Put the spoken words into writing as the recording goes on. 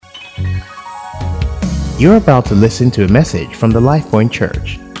You're about to listen to a message from the LifePoint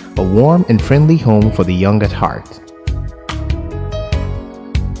Church, a warm and friendly home for the young at heart.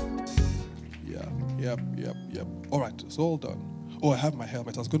 Yep. All right, it's all done. Oh, I have my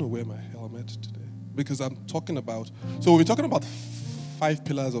helmet. I was going to wear my helmet today because I'm talking about, so we're talking about 5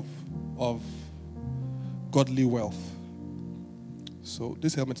 pillars of godly wealth. So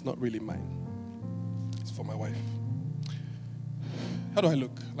this helmet's not really mine. It's for my wife. How do I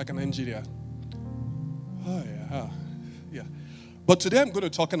look? Like an engineer? Oh, yeah. But today I'm going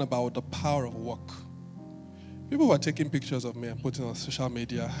to be talking about the power of work. People who are taking pictures of me and putting on social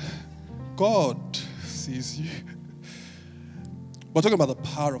media, God sees you. We're talking about the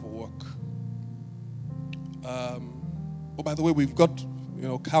power of work. Oh, by the way, we've got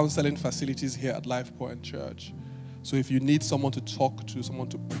counseling facilities here at LifePoint Church. So if you need someone to talk to, someone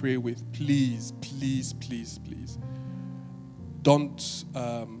to pray with, please,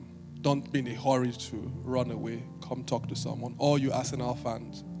 don't be in a hurry to run away. Come talk to someone. All you Arsenal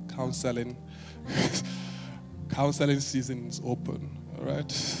fans, counseling season is open. All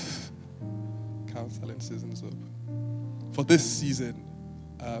right, counseling season is open. For this season,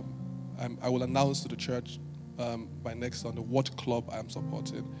 I will announce to the church by next Sunday what club I am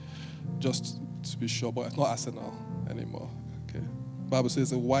supporting, just to be sure. But it's not Arsenal anymore. Okay, the Bible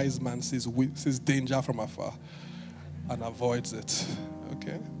says a wise man sees danger from afar and avoids it.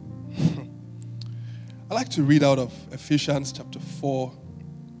 Okay. I like to read out of Ephesians chapter 4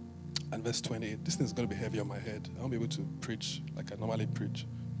 and verse 28. This thing is going to be heavy on my head. I won't be able to preach like I normally preach.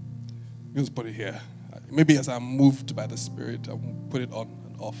 Just put it here. Maybe as I'm moved by the Spirit, I'll put it on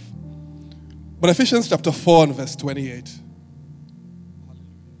and off. But Ephesians chapter 4 and verse 28.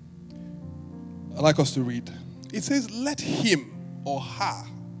 I'd like us to read. It says, let him or her,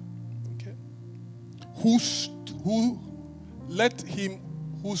 okay, let him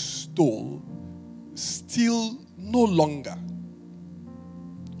who stole steal no longer.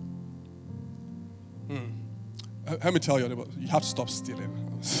 Let me tell you, you have to stop stealing.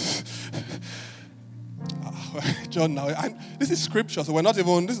 John, now this is scripture, so you're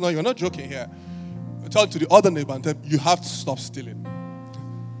not joking here. Tell to the other neighbor and tell him, you have to stop stealing.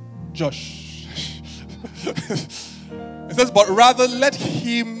 Josh. It says, but rather let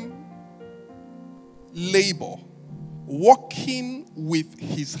him labor, working with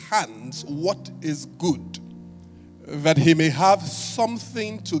his hands what is good, that he may have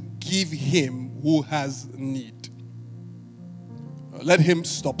something to give him who has need. Let him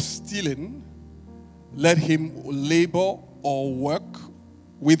stop stealing. Let him labor or work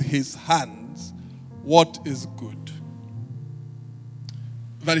with his hands what is good,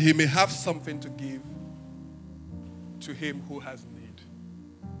 that he may have something to give to him who has need.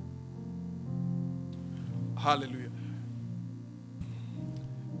 Hallelujah.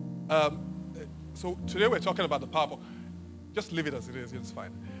 So today we're talking about the power of, just leave it as it is, it's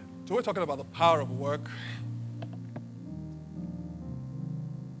fine. So we're talking about the power of work.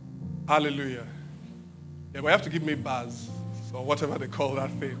 Hallelujah. Yeah, we have to give me buzz, or whatever they call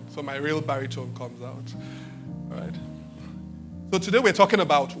that thing, so my real baritone comes out. All right. So today we're talking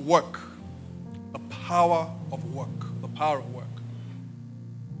about work, the power of work, the power of work.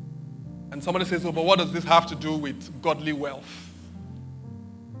 And somebody says, oh, but what does this have to do with godly wealth?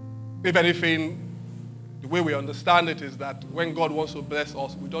 If anything, the way we understand it is that when God wants to bless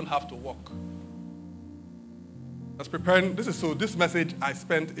us, we don't have to work. I was preparing, this message I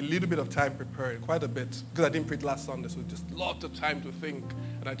spent a little bit of time preparing, quite a bit, because I didn't preach last Sunday, so just lots of time to think.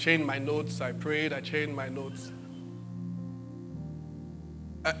 And I changed my notes, I prayed, I changed my notes.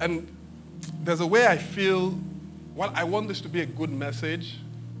 And there's a way I feel, well, I want this to be a good message,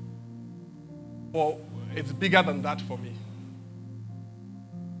 but it's bigger than that for me.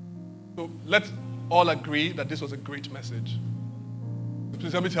 So let's all agree that this was a great message.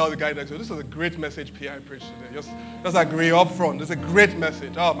 Please let me tell the guy next to you, this was a great message P.I. preached today. Just agree up front. This is a great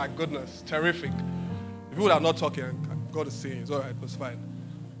message. Oh my goodness, terrific. If you are not talking, God is saying, it's all right, it's fine.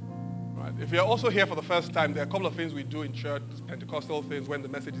 All right. If you're also here for the first time, there are a couple of things we do in church, Pentecostal things, when the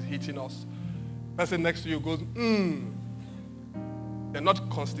message is hitting us. The person next to you goes, They're not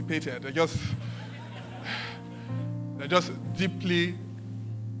constipated. They're just deeply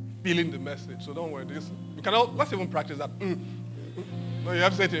feeling the message. So don't worry. Let's even practice that. No, you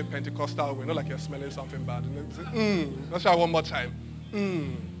have to say it in a Pentecostal way, not like you're smelling something bad. And then say, Let's try one more time.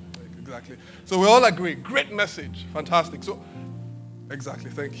 Exactly. So we all agree. Great message. Fantastic. So, exactly.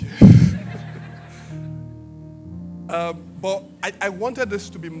 Thank you. But I wanted this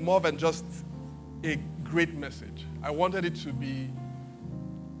to be more than just a great message. I wanted it to be,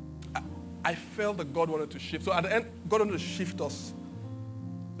 I felt that God wanted to shift. So at the end, God wanted to shift us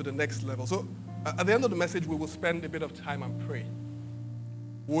to the next level. So At the end of the message, we will spend a bit of time and pray.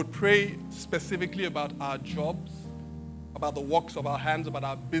 We would pray specifically about our jobs, about the works of our hands, about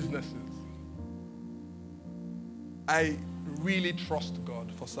our businesses. I really trust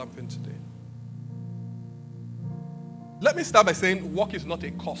God for something today. Let me start by saying work is not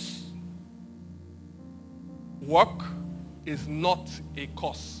a curse. Work is not a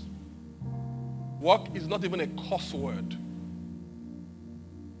curse. Work is not even a curse word.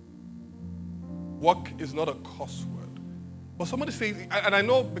 Work is not a curse word. But somebody says, and I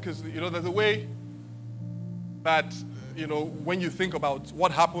know because, there's a way that, when you think about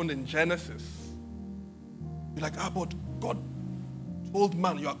what happened in Genesis, you're like, but God told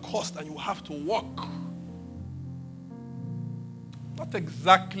man, you are cursed and you have to work. Not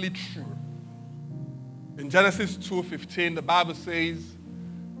exactly true. In Genesis 2:15, the Bible says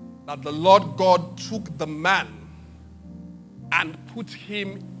that the Lord God took the man and put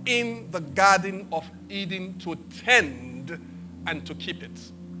him in the Garden of Eden to tend and to keep it.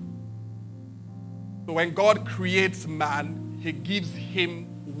 So when God creates man, he gives him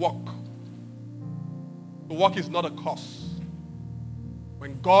work. The work is not a curse.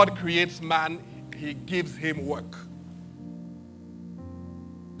 When God creates man, he gives him work.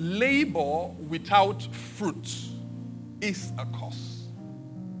 Labor without fruit is a curse.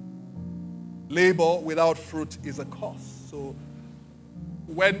 Labor without fruit is a curse. So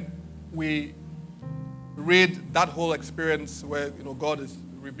when we read that whole experience where God is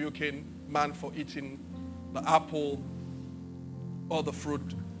rebuking man for eating the apple or the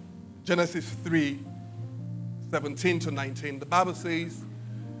fruit, Genesis 3:17-19, the Bible says,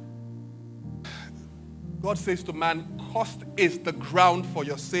 God says to man, cursed is the ground for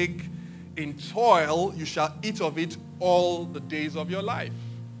your sake. In toil you shall eat of it all the days of your life.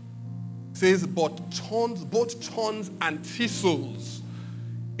 It says, but both thorns and thistles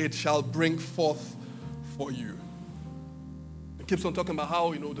it shall bring forth for you. It keeps on talking about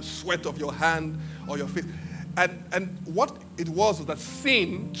how, the sweat of your hand or your face. And what it was that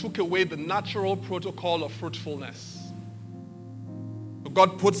sin took away the natural protocol of fruitfulness. So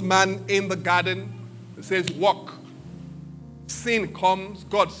God puts man in the garden. It says, work. Sin comes.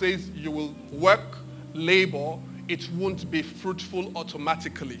 God says, you will work, labor. It won't be fruitful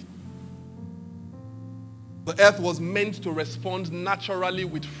automatically. The earth was meant to respond naturally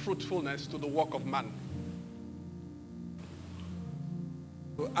with fruitfulness to the work of man.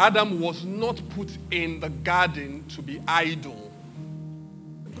 So Adam was not put in the garden to be idle.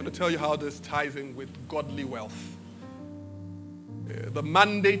 I'm going to tell you how this ties in with godly wealth. The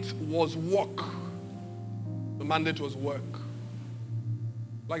mandate was work. The mandate was work.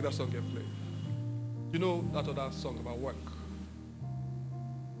 Like that song get played. You know that other song about work?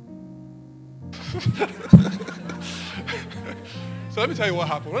 So let me tell you what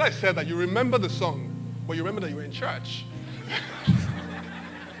happened. When I said that, you remember the song, but you remember that you were in church.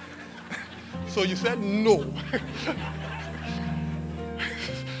 So you said no.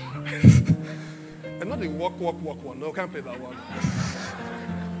 And not the walk one. No, can't play that one.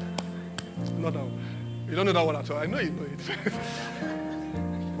 Not that one. You don't know that one at all. I know you know it.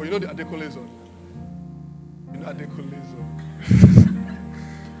 But you know the Adekole zone. You know Adekole zone.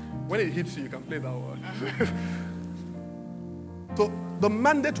 When it hits you, you can play that one. So the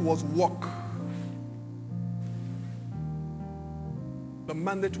mandate was work. The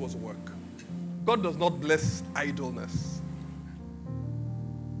mandate was work. God does not bless idleness.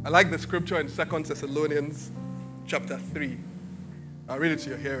 I like the scripture in 2 Thessalonians chapter 3. I'll read it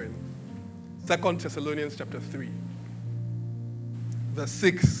to your hearing. 2 Thessalonians chapter 3, verse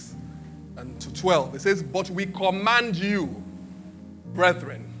 6 and to 12. It says, but we command you,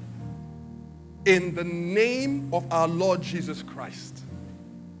 brethren, in the name of our Lord Jesus Christ,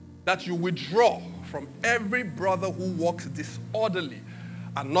 that you withdraw from every brother who walks disorderly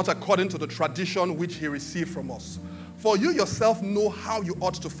and not according to the tradition which he received from us. For you yourself know how you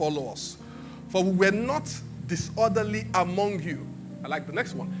ought to follow us. For we were not disorderly among you. I like the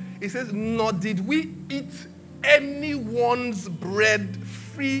next one. It says, nor did we eat anyone's bread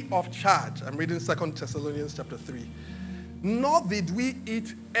free of charge. I'm reading 2 Thessalonians chapter 3. Nor did we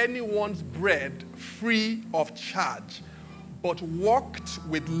eat anyone's bread free of charge, but worked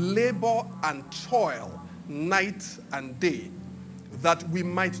with labor and toil night and day, that we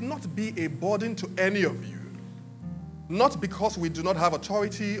might not be a burden to any of you, not because we do not have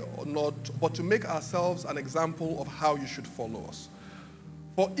authority, or not, but to make ourselves an example of how you should follow us.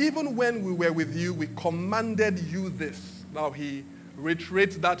 For even when we were with you, we commanded you this. Now he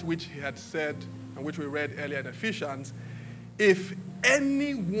reiterates that which he had said and which we read earlier in Ephesians. If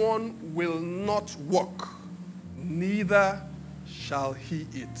anyone will not work, neither shall he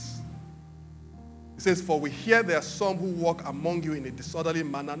eat. It says, for we hear there are some who walk among you in a disorderly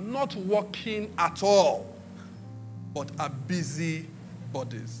manner, not walking at all, but are busy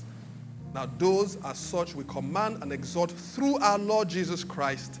bodies. Now those as such we command and exhort through our Lord Jesus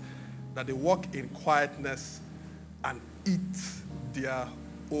Christ, that they walk in quietness and eat their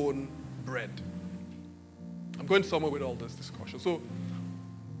own bread. I'm going somewhere with all this discussion. So,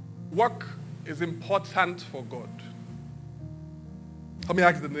 work is important for God. Let me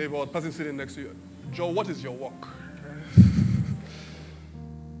ask the neighbor or the person sitting next to you, Joe, what is your work?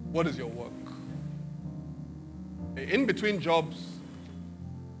 What is your work? In between jobs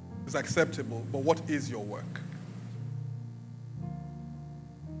is acceptable, but what is your work?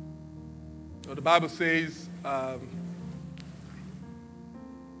 So the Bible says,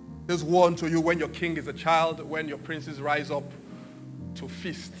 there's war unto you when your king is a child, when your princes rise up to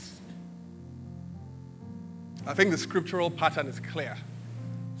feasts. I think the scriptural pattern is clear.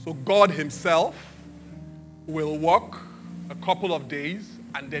 So God himself will work a couple of days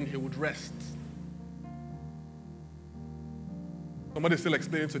and then he would rest. Somebody's still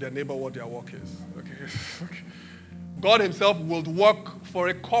explaining to their neighbor what their work is. Okay. God himself will work for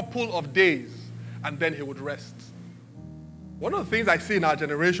a couple of days and then he would rest. One of the things I see in our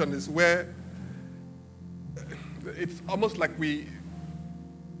generation is where it's almost like we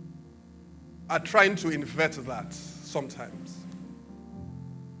are trying to invert that sometimes.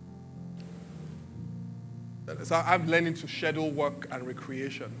 So I'm learning to schedule work and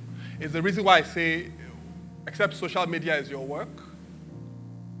recreation. It's the reason why I say, except social media is your work,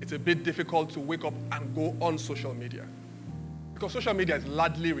 it's a bit difficult to wake up and go on social media. Because social media is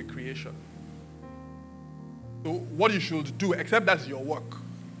largely recreation. So what you should do, except that's your work.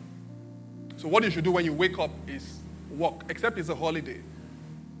 So what you should do when you wake up is work, except it's a holiday.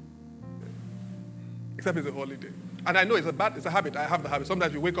 Except it's a holiday. And I know it's a habit. I have the habit.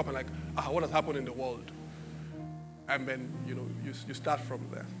 Sometimes you wake up and like, what has happened in the world? And then, you start from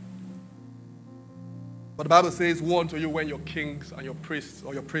there. But the Bible says, woe unto you when your kings and your priests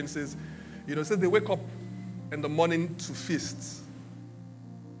or your princes, it says they wake up in the morning to feasts.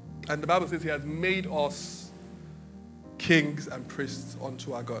 And the Bible says he has made us kings and priests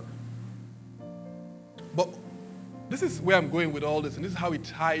unto our God. But this is where I'm going with all this, and this is how it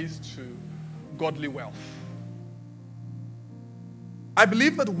ties to godly wealth. I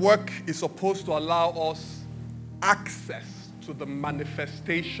believe that work is supposed to allow us access to the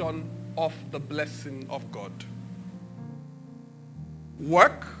manifestation of the blessing of God.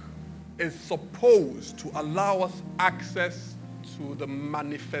 Work is supposed to allow us access to the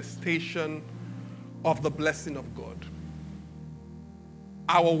manifestation of the blessing of God.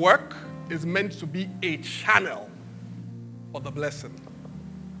 Our work is meant to be a channel for the blessing.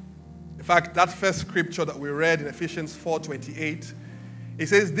 In fact, that first scripture that we read in Ephesians 4:28, it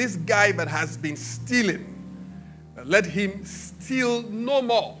says, this guy that has been stealing, let him steal no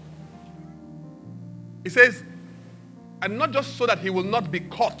more. He says, and not just so that he will not be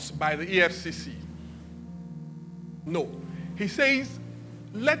caught by the EFCC. No. He says,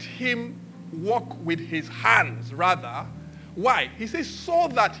 let him work with his hands rather. Why? He says, so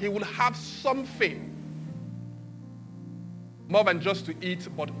that he will have something more than just to eat,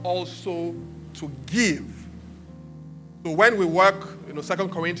 but also to give. So when we work, 2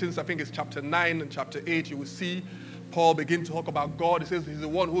 Corinthians, I think it's chapter 9 and chapter 8, you will see Paul begin to talk about God. He says he's the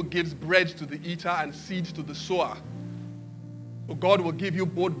one who gives bread to the eater and seed to the sower. So God will give you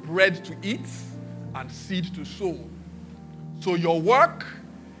both bread to eat and seed to sow. So your work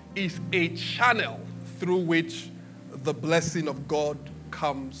is a channel through which the blessing of God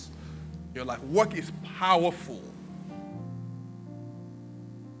comes in your life. Work is powerful.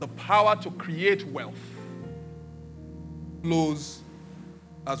 The power to create wealth flows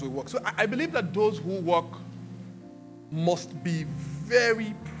as we work. So I believe that those who work must be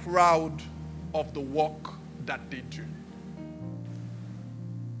very proud of the work that they do.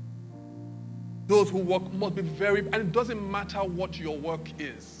 Those who work must be and it doesn't matter what your work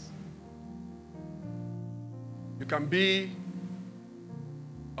is. You can be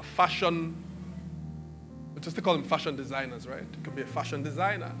a fashion, just call them fashion designers, right? You can be a fashion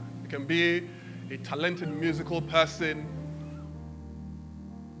designer. You can be a talented musical person.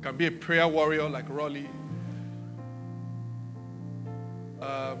 You can be a prayer warrior like Rolly.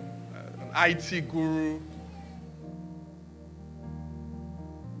 An IT guru.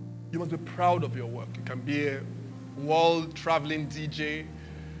 You must be proud of your work. You can be a world-traveling DJ.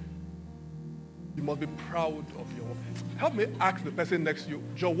 You must be proud of your work. Help me ask the person next to you,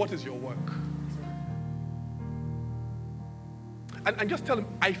 Joe, what is your work? And just tell him,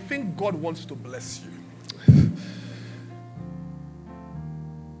 I think God wants to bless you.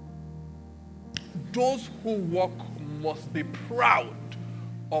 those who walk must be proud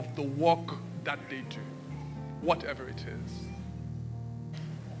of the work that they do, whatever it is.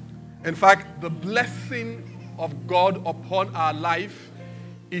 In fact, the blessing of God upon our life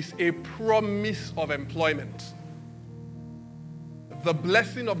is a promise of employment. The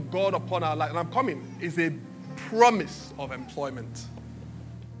blessing of God upon our life, and I'm coming, is a promise of employment.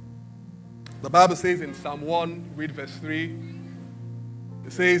 The Bible says in Psalm 1, read verse 3,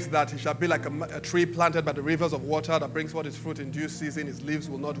 it says that he shall be like a tree planted by the rivers of water that brings forth its fruit in due season, his leaves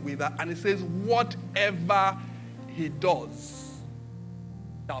will not wither. And it says, whatever he does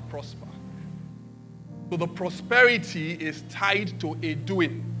shall prosper. So the prosperity is tied to a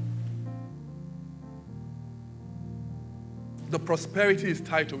doing. The prosperity is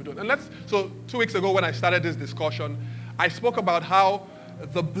tied to a doing. And so 2 weeks ago when I started this discussion, I spoke about how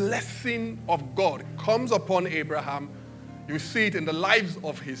the blessing of God comes upon Abraham. You see it in the lives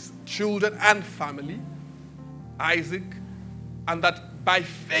of his children and family, Isaac, and that by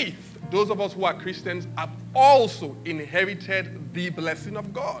faith, those of us who are Christians have also inherited the blessing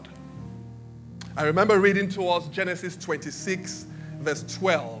of God. I remember reading to us Genesis 26, verse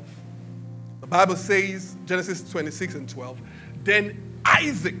 12. The Bible says, Genesis 26 and 12, then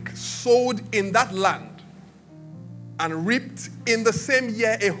Isaac sowed in that land and reaped in the same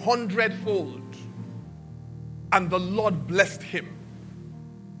year 100-fold. And the Lord blessed him.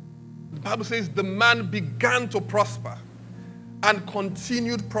 The Bible says the man began to prosper and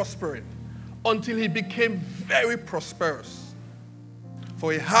continued prospering until he became very prosperous.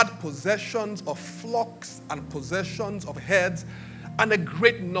 For he had possessions of flocks and possessions of herds and a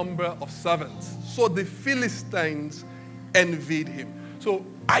great number of servants. So the Philistines envied him. So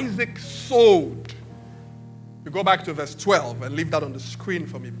Isaac sowed. You go back to verse 12 and leave that on the screen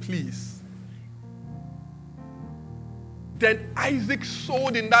for me, please. Then Isaac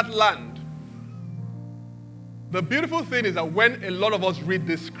sowed in that land. The beautiful thing is that when a lot of us read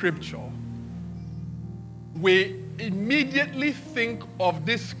this scripture, we immediately think of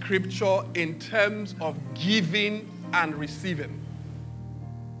this scripture in terms of giving and receiving.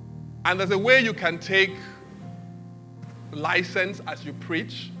 And there's a way you can take license as you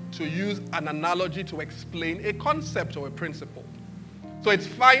preach to use an analogy to explain a concept or a principle. So it's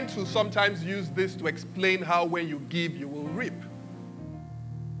fine to sometimes use this to explain how when you give, you will reap.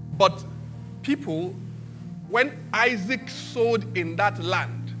 But people, when Isaac sowed in that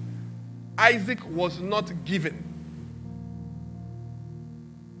land, Isaac was not given.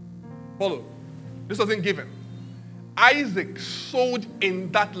 Follow. This wasn't given. Isaac sowed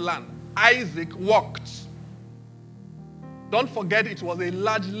in that land. Isaac walked. Don't forget it was a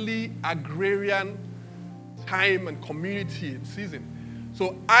largely agrarian time and community and season.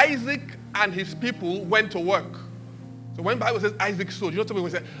 So Isaac and his people went to work. So when the Bible says Isaac sowed, you know when we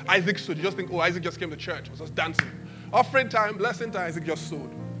say Isaac sowed, you just think, oh, Isaac just came to church, was just dancing. Offering time, blessing time, Isaac just sowed.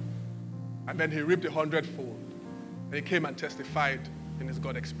 And then he reaped 100-fold. And he came and testified in his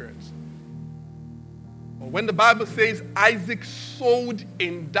God experience. But when the Bible says Isaac sowed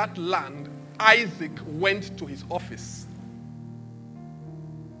in that land, Isaac went to his office.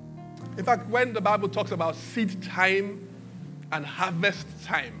 In fact, when the Bible talks about seed time and harvest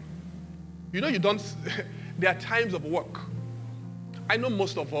time, you know there are times of work. I know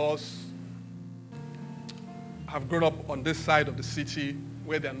most of us have grown up on this side of the city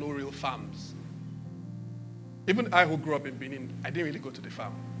where there are no real farms. Even I who grew up in Benin, I didn't really go to the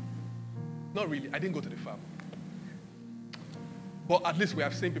farm. Not really, I didn't go to the farm. But at least we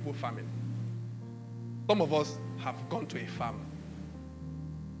have seen people farming. Some of us have gone to a farm.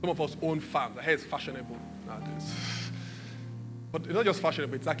 Some of us own farms. I hear it's fashionable nowadays. But it's not just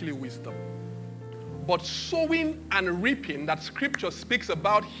fashionable, it's actually wisdom. But sowing and reaping that scripture speaks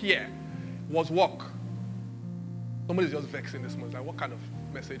about here was work. Somebody's just vexing this morning. Like, what kind of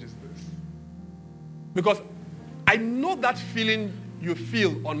message is this? Because I know that feeling you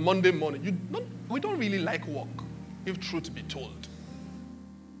feel on Monday morning. We don't really like work, if truth be told.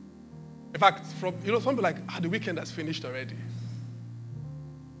 In fact, some people are like, the weekend has finished already.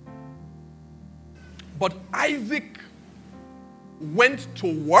 But Isaac went to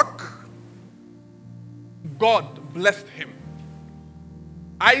work. God blessed him.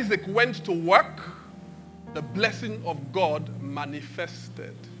 Isaac went to work. The blessing of God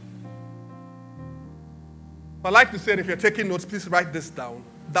manifested. I'd like to say, if you're taking notes, please write this down,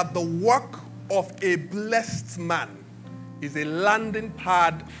 that the work of a blessed man is a landing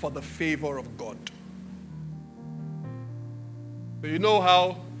pad for the favor of God. So you know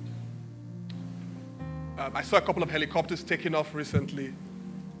how I saw a couple of helicopters taking off recently.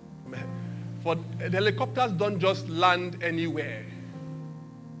 For the helicopters don't just land anywhere.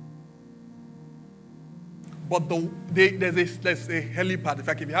 But there's a helipad. In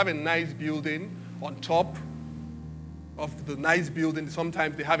fact, if you have a nice building, on top of the nice building,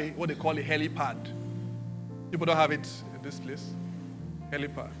 sometimes they have what they call a helipad. People don't have it in this place.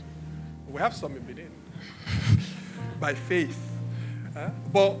 Helipad. We have some in Benin. By faith.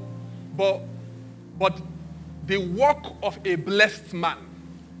 But the work of a blessed man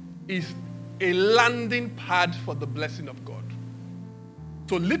is a landing pad for the blessing of God.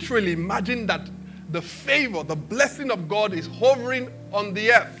 So literally imagine that the favor, the blessing of God is hovering on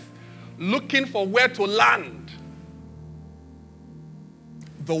the earth, looking for where to land.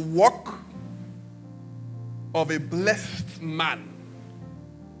 The work of a blessed man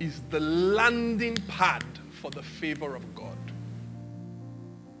is the landing pad for the favor of God.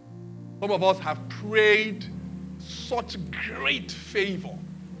 Some of us have prayed such great favor,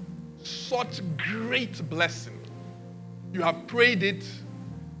 such great blessing. You have prayed it,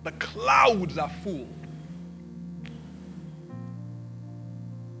 the clouds are full.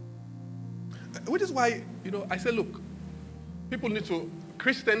 Which is why, I say, look,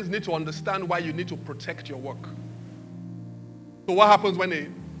 Christians need to understand why you need to protect your work. So what happens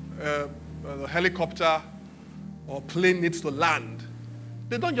when a helicopter or plane needs to land?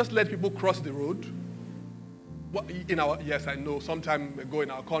 They don't just let people cross the road. Yes, I know, some time ago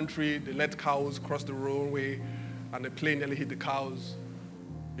in our country, they let cows cross the roadway and the plane nearly hit the cows,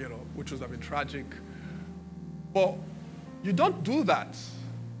 which would have been tragic. But you don't do that.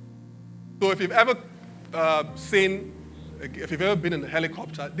 So if you've ever been in a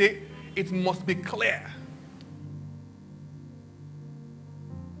helicopter, it must be clear.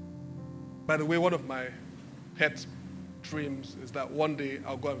 By the way, one of my pet dreams is that one day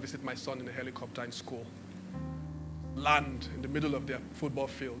I'll go and visit my son in a helicopter in school. Land in the middle of their football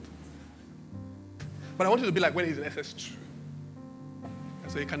field. But I want it to be like when he's in SS2.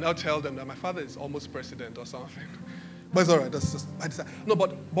 And so you can now tell them that my father is almost president or something. But it's all right. That's just, I decide. No,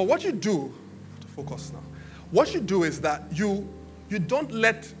 but what you do, to focus now, what you do is that you don't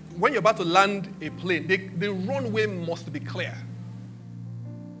let, when you're about to land a plane, the runway must be clear.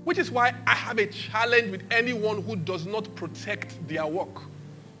 Which is why I have a challenge with anyone who does not protect their work.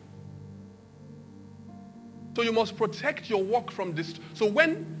 So you must protect your work from this. So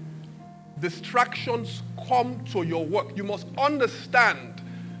when distractions come to your work, you must understand,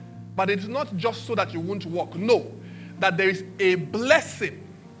 but it's not just so that you won't work. No, that there is a blessing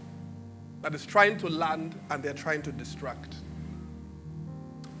that is trying to land and they're trying to distract.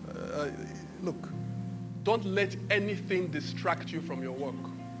 Look, don't let anything distract you from your work.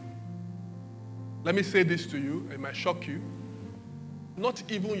 Let me say this to you, it might shock you. Not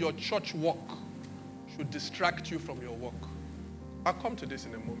even your church work should distract you from your work. I'll come to this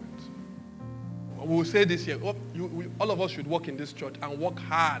in a moment. We'll say this here. All of us should work in this church and work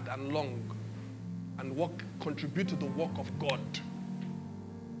hard and long and contribute to the work of God.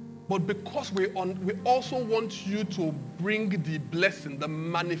 But because we also want you to bring the blessing, the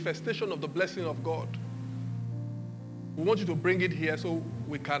manifestation of the blessing of God. We want you to bring it here so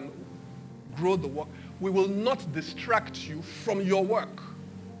we can grow the work. We will not distract you from your work.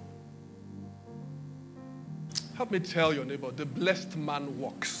 Help me tell your neighbor, the blessed man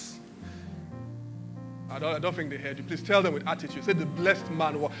works. I don't think they heard you. Please tell them with attitude. Say the blessed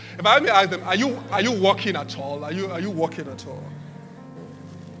man works. If I may ask them, are you working at all? Are you working at all?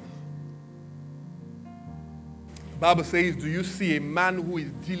 The Bible says, do you see a man who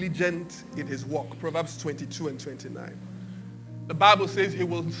is diligent in his work? Proverbs 22 and 29. The Bible says he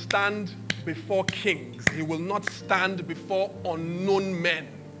will stand before kings. He will not stand before unknown men.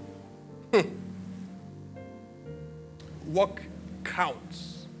 Work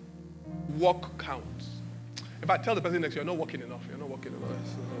counts. Work counts. If I tell the person next to you, you're not working enough. You're not working enough.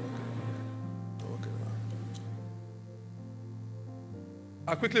 Not working enough.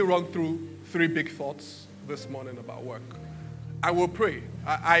 I'll quickly run through 3 big thoughts this morning about work. I will pray.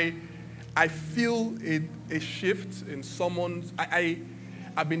 I feel a shift in someone's...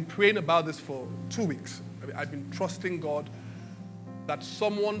 I've been praying about this for 2 weeks. I've been trusting God that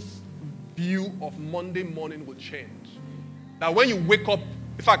someone's view of Monday morning will change. Now, when you wake up,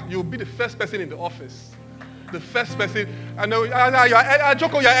 in fact, you'll be the first person in the office. The first person, I know,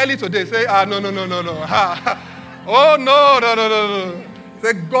 Joko, you're early today. Say, no. Oh, no.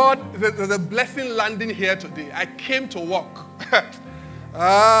 Say, God, there's a blessing landing here today. I came to work.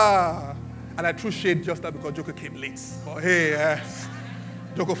 And I threw shade just that because Joko came late. But hey,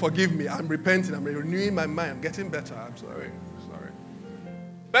 Joko, forgive me. I'm repenting. I'm renewing my mind. I'm getting better. I'm sorry.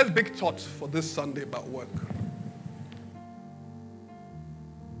 First big thought for this Sunday about work.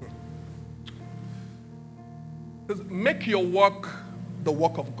 Make your work the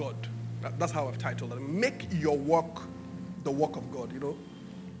work of God. That's how I've titled it. Make your work the work of God,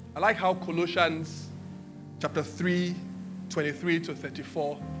 I like how Colossians chapter 3, 23 to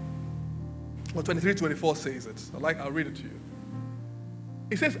 34, or 23, 24 says it. I'll read it to you.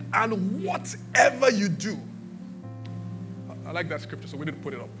 It says, and whatever you do, I like that scripture, so we didn't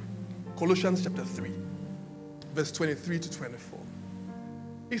put it up. Colossians chapter 3, verse 23 to 24.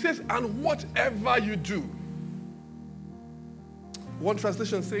 It says, and whatever you do. One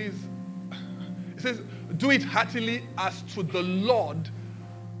translation says, do it heartily as to the Lord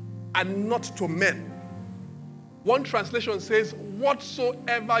and not to men. One translation says,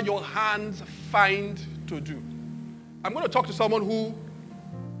 whatsoever your hands find to do. I'm going to talk to someone who,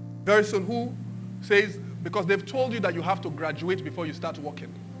 very soon, who says, because they've told you that you have to graduate before you start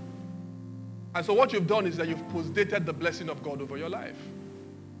working. And so what you've done is that you've postdated the blessing of God over your life.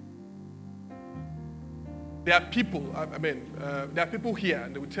 There are people, there are people here,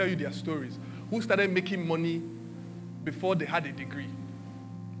 and they will tell you their stories, who started making money before they had a degree.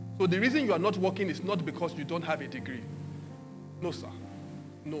 So the reason you are not working is not because you don't have a degree. No, sir.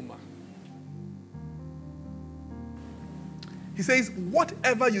 No, ma. He says,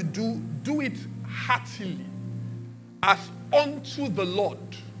 whatever you do, do it heartily, as unto the Lord,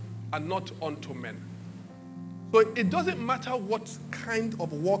 and not unto men. So it doesn't matter what kind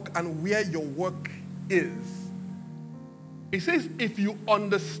of work and where your work is. It says, if you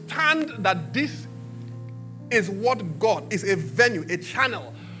understand that this is what God is, a venue, a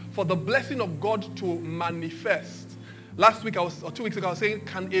channel for the blessing of God to manifest. Last week, or 2 weeks ago, I was saying,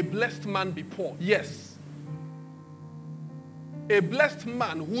 can a blessed man be poor? Yes. A blessed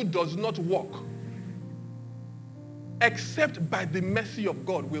man who does not work, except by the mercy of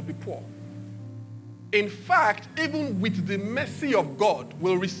God, will be poor. In fact, even with the mercy of God,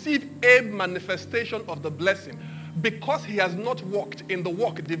 will receive a manifestation of the blessing, because he has not walked in the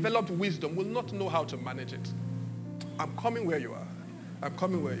work, developed wisdom, will not know how to manage it. I'm coming where you are. I'm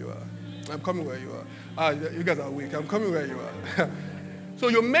coming where you are. I'm coming where you are. You guys are weak. I'm coming where you are. So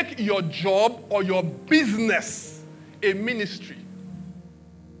you make your job or your business a ministry.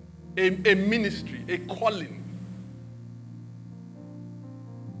 A ministry, a calling.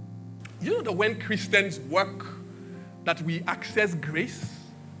 You know that when Christians work, that we access grace?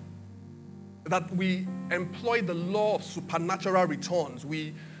 That we employ the law of supernatural returns.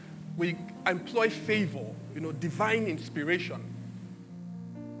 We employ favor, divine inspiration.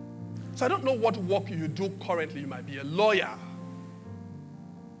 So I don't know what work you do currently. You might be a lawyer.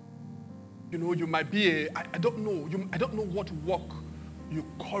 You might be I don't know. I don't know what work you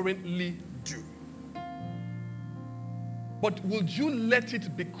currently do. But would you let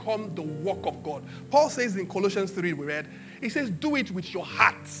it become the work of God? Paul says in Colossians 3, we read, he says, do it with your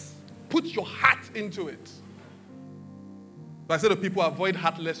heart. Put your heart into it. So I say to people, avoid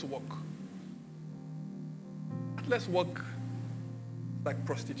heartless work. Heartless work is like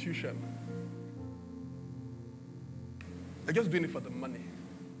prostitution. You're just doing it for the money.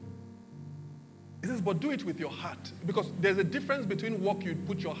 He says, but do it with your heart. Because there's a difference between work you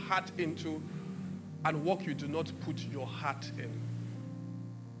put your heart into and work you do not put your heart in.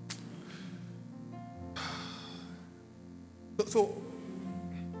 So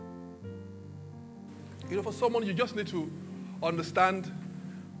for someone, you just need to understand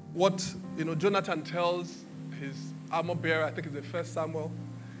what, Jonathan tells his armor bearer, I think it's the 1 Samuel.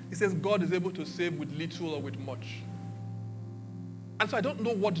 He says, God is able to save with little or with much. And so I don't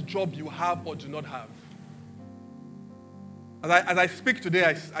know what job you have or do not have. As I speak today,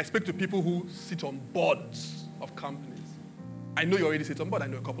 I speak to people who sit on boards of companies. I know you already sit on board. I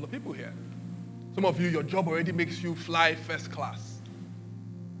know a couple of people here. Some of you, your job already makes you fly first class.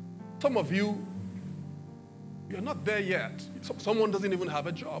 Some of you, you're not there yet. Someone doesn't even have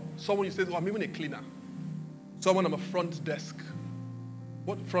a job. Someone you say, I'm even a cleaner. Someone, I'm a front desk.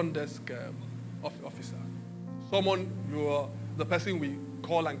 What front desk officer? Someone, you're the person we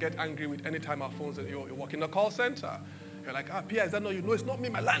call and get angry with anytime our phones, and you work in the call center. You're like, Pierre, is that not you? No, it's not me.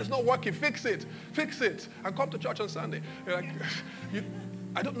 My line is not working. Fix it. Fix it. And come to church on Sunday. You're like,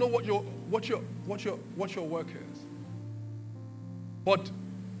 I don't know what your work is. But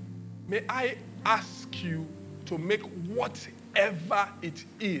may I ask you to make whatever it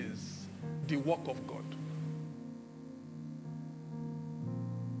is the work of God.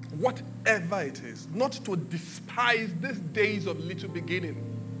 Whatever it is. Not to despise these days of little beginning,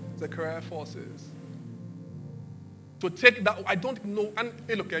 Zechariah 4 says. To take that, I don't know, and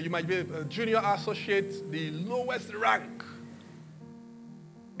hey, look, you might be a junior associate, the lowest rank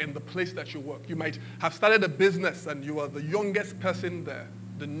in the place that you work. You might have started a business and you are the youngest person there,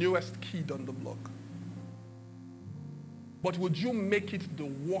 the newest kid on the block. But would you make it the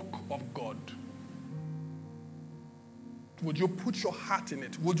work of God? Would you put your heart in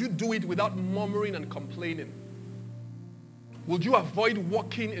it? Would you do it without murmuring and complaining? Would you avoid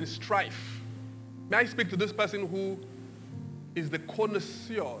walking in strife? May I speak to this person who is the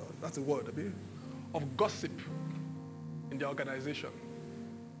connoisseur, that's a word, of gossip in the organization?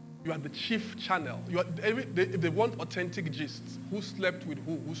 You are the chief channel. If they want authentic gists, who slept with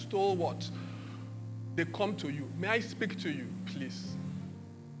who stole what, they come to you. May I speak to you, please?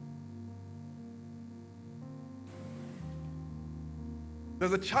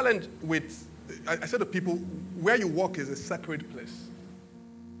 There's a challenge with, I said to people, where you work is a sacred place.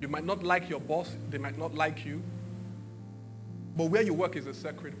 You might not like your boss, they might not like you, but where you work is a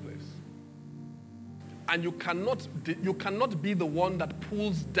sacred place. And you cannot be the one that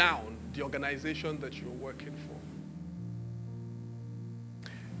pulls down the organization that you're working for.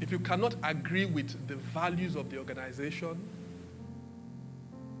 If you cannot agree with the values of the organization,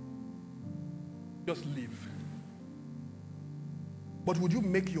 just leave. But would you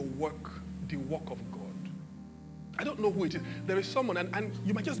make your work the work of God? I don't know who it is. There is someone, and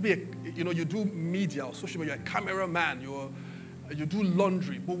you might just be, you do media or social media, you're a cameraman, you do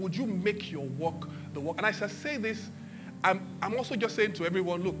laundry, but would you make your work the work? And as I say this, I'm also just saying to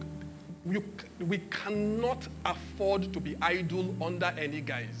everyone, look, we cannot afford to be idle under any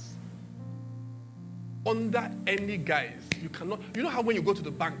guise. Under any guise. You cannot. You know how when you go to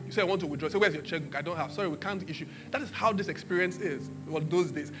the bank, you say, I want to withdraw. Say, where's your checkbook? I don't have. Sorry, we can't issue. That is how this experience is. Well,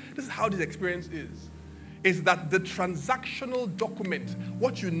 those days. This is how this experience is that the transactional document,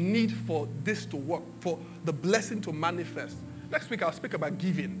 what you need for this to work, for the blessing to manifest. Next week, I'll speak about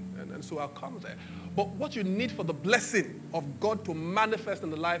giving, and so I'll come there. But what you need for the blessing of God to manifest in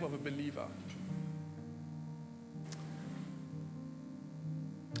the life of a believer.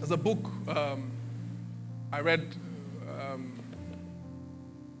 There's a book I read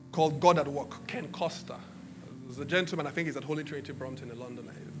called God at Work, Ken Costa. There's a gentleman, I think he's at Holy Trinity Brompton in London.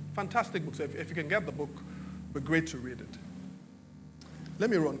 Fantastic book, so if you can get the book, it'd be great to read it. Let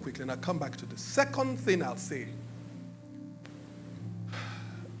me run quickly and I'll come back to the second thing I'll say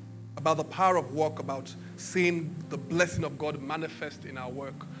about the power of work, about seeing the blessing of God manifest in our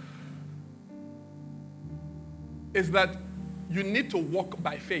work, is that you need to walk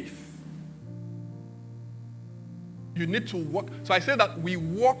by faith. You need to walk. So I say that we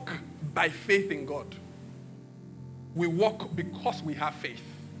walk by faith in God. We walk because we have faith.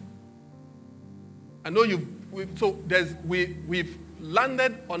 I know we've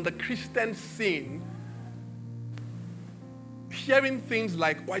landed on the Christian scene hearing things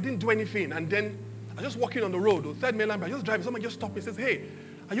like, oh, I didn't do anything, and then I was just walking on the road, or third mainline, I just driving, someone just stopped me and says, hey,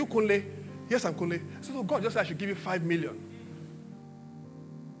 are you Kunle? Yes, I'm Kunle. I said, oh, God just said I should give you 5 million.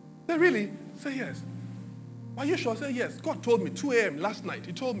 Say, really? Say, yes. Are you sure? Say, yes. God told me 2 a.m. last night.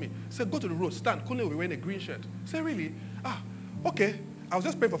 He told me, he said, go to the road, stand. Kunle will be wearing a green shirt. Say, really? Ah, okay. I was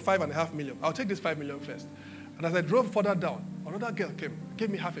just praying for 5.5 million. I'll take this 5 million first. And as I drove further down, another girl came, gave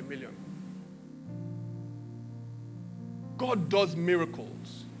me 500,000. God does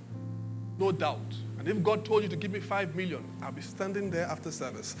miracles, no doubt. And if God told you to give me 5 million, I'll be standing there after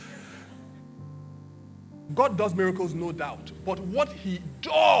service. God does miracles, no doubt. But what he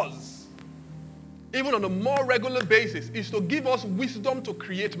does, even on a more regular basis, is to give us wisdom to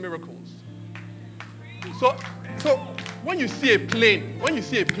create miracles. So when you see a plane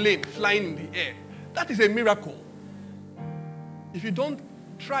flying in the air, that is a miracle. If you don't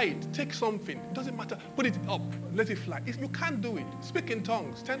try it, take something, it doesn't matter, put it up, let it fly. You can't do it. Speak in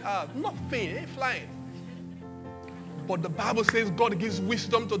tongues, 10 hours, nothing, it ain't flying. But the Bible says God gives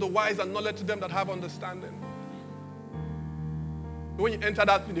wisdom to the wise and knowledge to them that have understanding. When you enter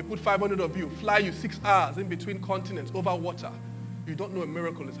that thing, they put 500 of you, fly you 6 hours in between continents, over water. You don't know a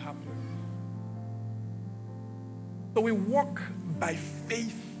miracle is happening. So we walk by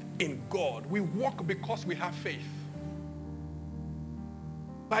faith in God. We walk because we have faith.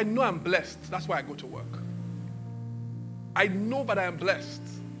 But I know I'm blessed. That's why I go to work. I know that I am blessed.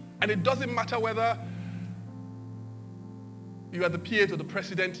 And it doesn't matter whether you are the PA to the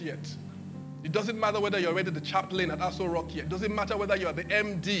president yet. It doesn't matter whether you're already the chaplain at Aso Rock yet. It doesn't matter whether you are the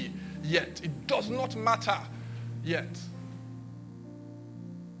MD yet. It does not matter yet.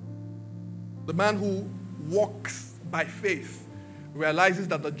 The man who walks by faith realizes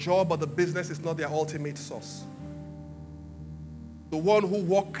that the job or the business is not their ultimate source. The one who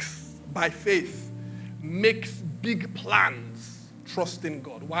walks by faith makes big plans, trusting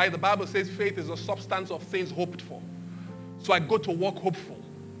God. Why? The Bible says faith is the substance of things hoped for. So I go to work hopeful.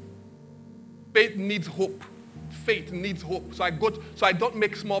 Faith needs hope. Faith needs hope. So I don't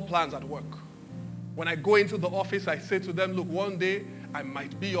make small plans at work. When I go into the office, I say to them, look, one day I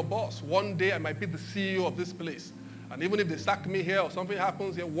might be your boss. One day I might be the CEO of this place. And even if they sack me here or something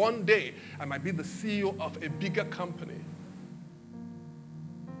happens here, one day I might be the CEO of a bigger company.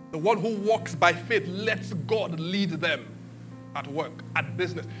 The one who walks by faith lets God lead them at work, at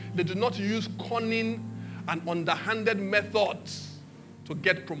business. They do not use cunning and underhanded methods to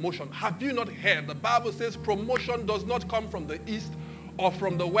get promotion. Have you not heard? The Bible says promotion does not come from the east or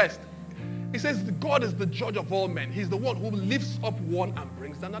from the west. It says God is the judge of all men. He's the one who lifts up one and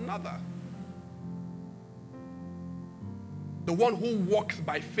brings down another. The one who walks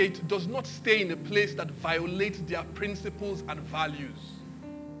by faith does not stay in a place that violates their principles and values.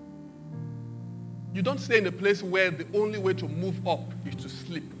 You don't stay in a place where the only way to move up is to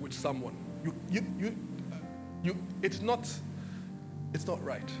sleep with someone. It's not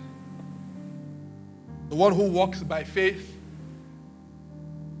right. The one who walks by faith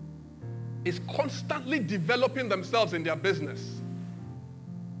is constantly developing themselves in their business.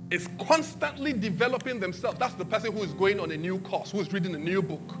 Is constantly developing themselves. That's the person who is going on a new course, who is reading a new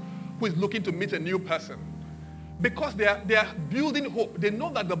book, who is looking to meet a new person. Because they are building hope. They know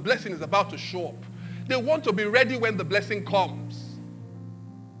that the blessing is about to show up. They want to be ready when the blessing comes.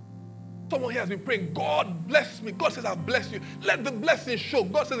 Someone here has been praying, God bless me. God says, I'll bless you. Let the blessing show.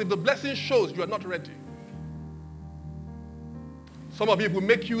 God says, if the blessing shows, you are not ready. Some of you will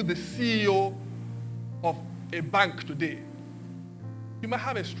make you the CEO of a bank today. You might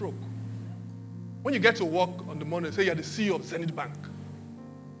have a stroke. When you get to work on the morning, say you're the CEO of Zenith Bank.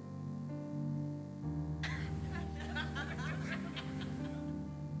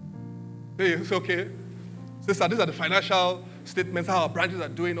 It's okay. Sister, these are the financial statements, how our branches are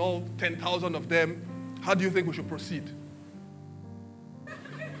doing, all 10,000 of them. How do you think we should proceed?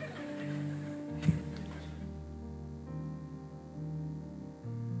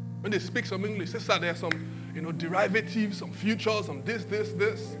 When they speak some English, sister, there's some, derivatives, some futures, some this.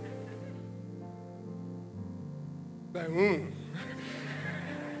 Like,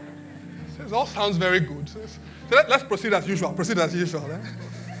 Says, all sounds very good. So let's proceed as usual.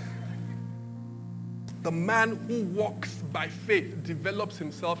 The man who walks by faith develops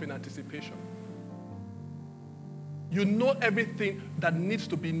himself in anticipation. You know everything that needs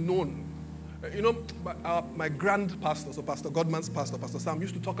to be known. My grand pastor, so Pastor Godman's pastor, Pastor Sam,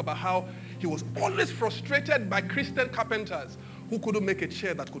 used to talk about how he was always frustrated by Christian carpenters who couldn't make a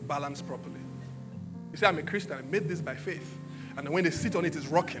chair that could balance properly. He said, I'm a Christian, I made this by faith. And then when they sit on it, it's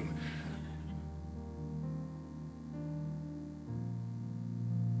rocking.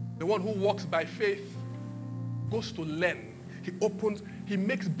 The one who walks by faith goes to learn. He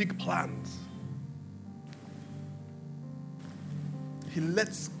makes big plans. He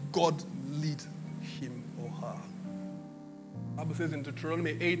lets God lead him or her. The Bible says in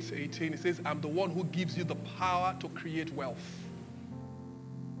Deuteronomy 8:18, it says, I'm the one who gives you the power to create wealth.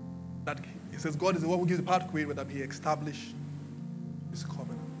 It says God is the one who gives the power to create wealth, and he established his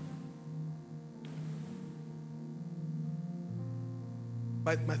covenant.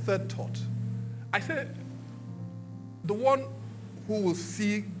 My third thought, I said, the one who will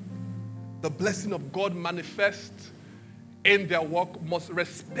see the blessing of God manifest in their work must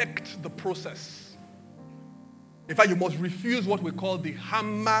respect the process. In fact, you must refuse what we call the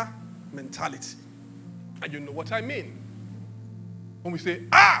hammer mentality. And you know what I mean. When we say,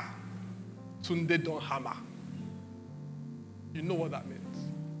 Tunde don't hammer. You know what that means.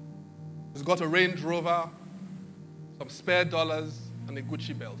 He's got a Range Rover, some spare dollars, and a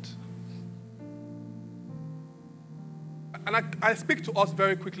Gucci belt. And I speak to us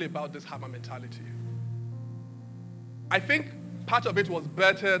very quickly about this hammer mentality. I think part of it was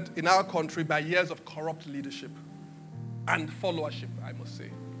birthed in our country by years of corrupt leadership and followership, I must say.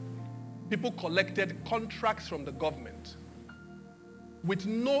 People collected contracts from the government with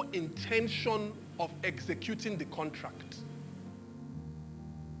no intention of executing the contract.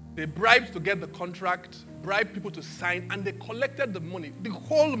 They bribed to get the contract, bribed people to sign, and they collected the money, the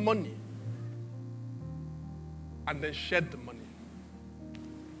whole money, and then shared the money.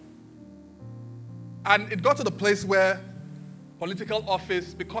 And it got to the place where political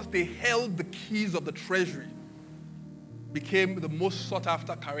office, because they held the keys of the treasury, became the most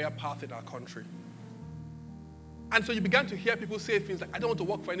sought-after career path in our country. And so you began to hear people say things like, I don't want to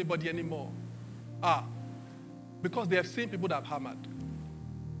work for anybody anymore. Because they have seen people that have hammered.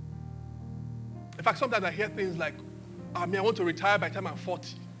 In fact, sometimes I hear things like, I want to retire by the time I'm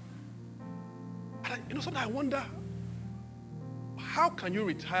 40. And sometimes I wonder, how can you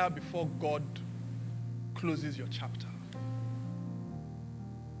retire before God closes your chapter?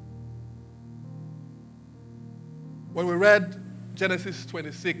 When we read Genesis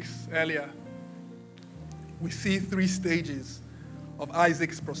 26 earlier, we see 3 stages of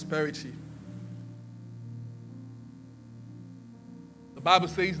Isaac's prosperity. The Bible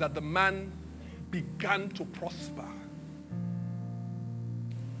says that the man began to prosper.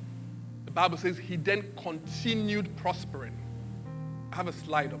 The Bible says he then continued prospering. I have a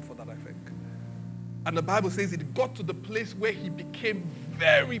slide up for that, I think. And the Bible says it got to the place where he became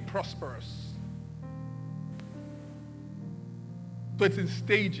very prosperous. So it's in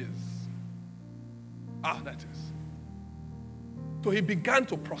stages. That is. So he began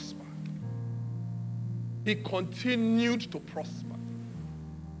to prosper. He continued to prosper.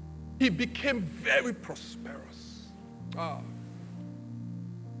 He became very prosperous.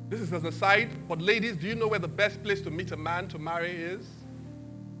 This is as a side, but ladies, do you know where the best place to meet a man to marry is?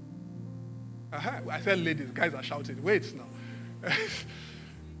 I said ladies, guys are shouting. Wait now.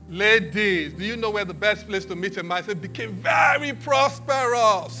 Ladies, do you know where the best place to meet a man? I said, became very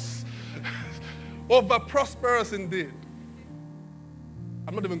prosperous. Over prosperous indeed.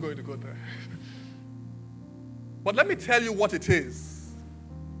 I'm not even going to go there. But let me tell you what it is.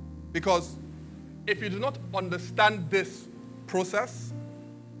 Because if you do not understand this process,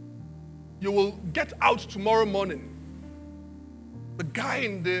 you will get out tomorrow morning. The guy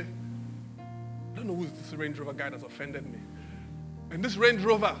in the, I don't know who's this Range Rover guy that's offended me. And this Range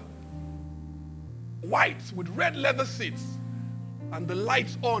Rover, white with red leather seats, and the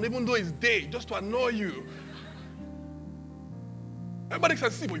lights on, even though it's day, just to annoy you. Everybody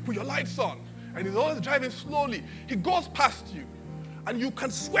can see, but you put your lights on, and he's always driving slowly. He goes past you, and you can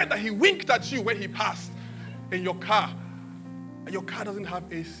swear that he winked at you when he passed in your car. And your car doesn't have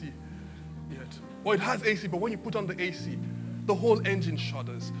AC yet. Or it has AC, but when you put on the AC, the whole engine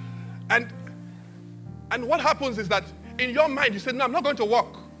shudders. And what happens is that in your mind, you say, no, I'm not going to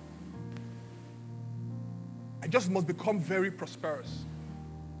work. I just must become very prosperous.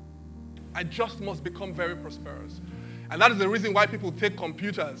 I just must become very prosperous. And that is the reason why people take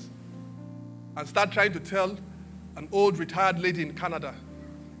computers and start trying to tell an old retired lady in Canada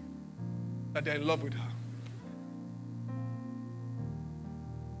that they're in love with her.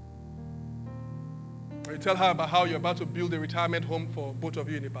 Or you tell her about how you're about to build a retirement home for both of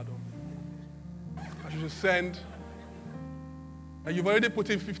you in Ibadan. And you should send, and you've already put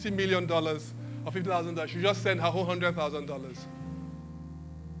in $50 million or $50,000. You just send her whole $100,000.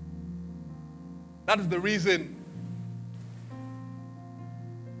 That is the reason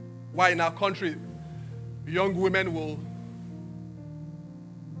why in our country, young women will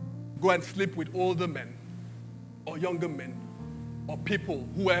go and sleep with older men or younger men or people,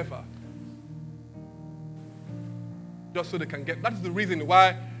 whoever, just so they can get. That's the reason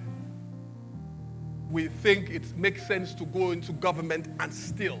why we think it makes sense to go into government and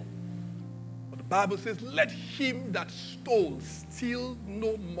steal. But the Bible says, let him that stole steal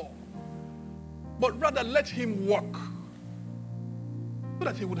no more, but rather let him work, so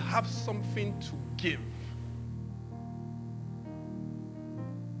that he would have something to give.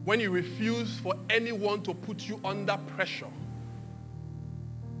 When you refuse for anyone to put you under pressure,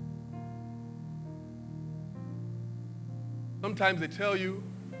 sometimes they tell you,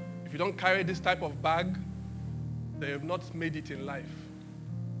 if you don't carry this type of bag, they have not made it in life.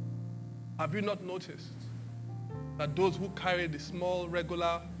 Have you not noticed that those who carry the small,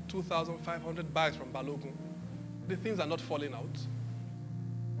 regular 2,500 bags from Balogun, the things are not falling out?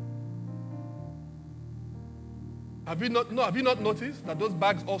 Have you not noticed that those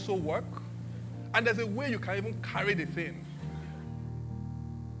bags also work? And there's a way you can even carry the thing.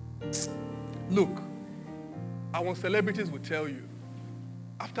 Look, our celebrities will tell you,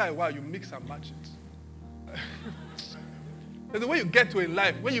 after a while you mix and match it. There's a way you get to in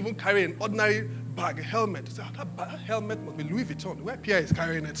life when you even carry an ordinary bag, a helmet. You say, that helmet must be Louis Vuitton. Where Pierre is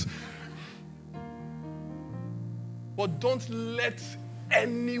carrying it. But don't let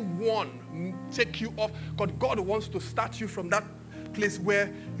anyone take you off. God wants to start you from that place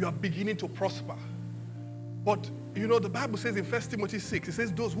where you are beginning to prosper. But you know, the Bible says in 1 Timothy 6, it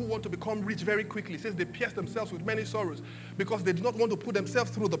says those who want to become rich very quickly, it says they pierce themselves with many sorrows because they do not want to put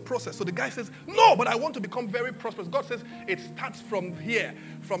themselves through the process. So the guy says, no, but I want to become very prosperous. God says it starts from here.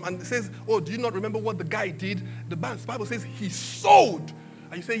 And it says, oh, do you not remember what the guy did? The Bible says he sowed.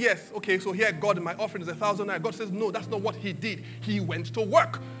 And you say, yes, okay, so here, God, my offering is 1,000 naira. God says, no, that's not what he did. He went to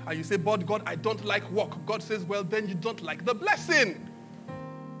work. And you say, but God, I don't like work. God says, well, then you don't like the blessing.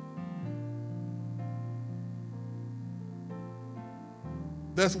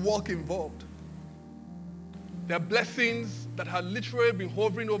 There's work involved. There are blessings that have literally been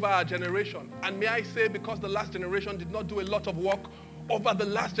hovering over our generation. And may I say, because the last generation did not do a lot of work over the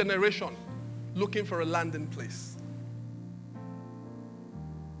last generation, looking for a landing place.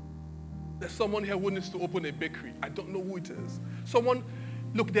 There's someone here who needs to open a bakery. I don't know who it is. Someone,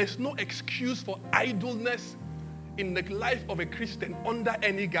 look, there's no excuse for idleness in the life of a Christian under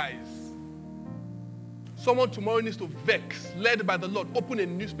any guise. Someone tomorrow needs to vex, led by the Lord, open a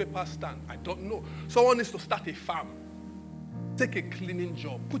newspaper stand. I don't know. Someone needs to start a farm, take a cleaning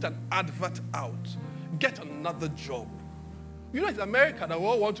job, put an advert out, get another job. You know, it's America that we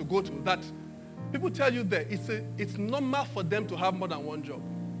all want to go to, that people tell you that it's normal for them to have more than one job.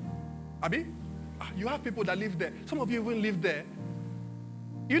 Abi, you have people that live there. Some of you even live there.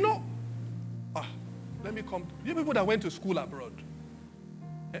 You know, let me come. You people that went to school abroad.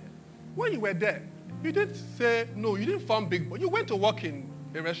 When you were there, you didn't say, no, you didn't farm big boy. You went to work in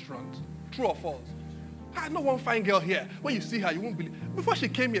a restaurant. True or false? I know one fine girl here. When you see her, you won't believe. Before she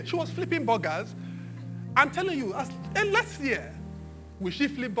came here, she was flipping burgers. I'm telling you, last year, will she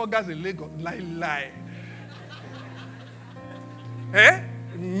flip burgers in Lagos? Lie.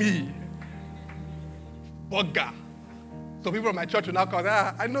 Me. Burger. So people from my church will now call,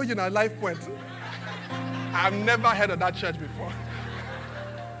 I know you're not Life Point. I've never heard of that church before.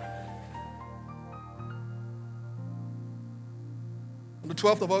 On the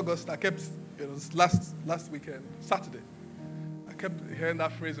 12th of August, I kept, it was last weekend, Saturday, I kept hearing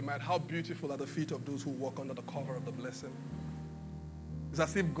that phrase in my head, how beautiful are the feet of those who walk under the cover of the blessing. It's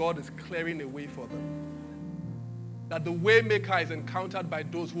as if God is clearing a way for them. That the way maker is encountered by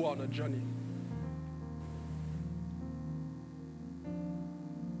those who are on a journey.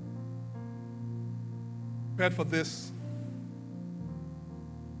 Prepared for this,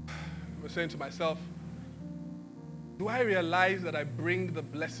 I was saying to myself, do I realize that I bring the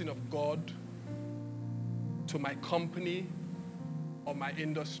blessing of God to my company or my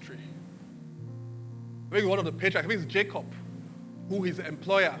industry? Maybe one of the patriarchs, maybe it's Jacob, who his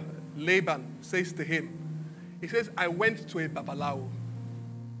employer, Laban, says to him, he says, I went to a Babalawo.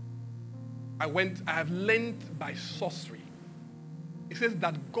 I have learned by sorcery. He says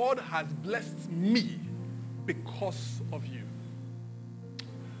that God has blessed me because of you.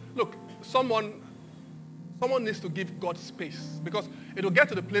 Look, someone needs to give God space, because it will get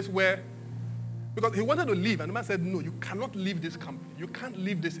to the place where, because he wanted to leave, and the man said, no, you cannot leave this company. You can't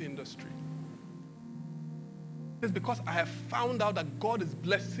leave this industry. It's because I have found out that God is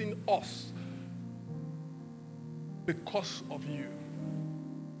blessing us because of you.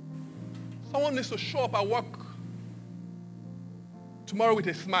 Someone needs to show up at work tomorrow with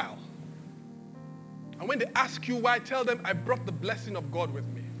a smile. And when they ask you why, tell them, I brought the blessing of God with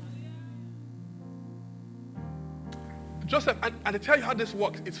me. Joseph, and I tell you how this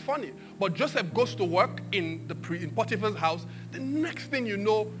works, it's funny, but Joseph goes to work in Potiphar's house. The next thing you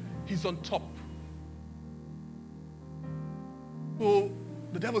know, he's on top. So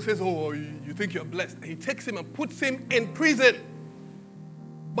the devil says, oh, you think you're blessed. And he takes him and puts him in prison.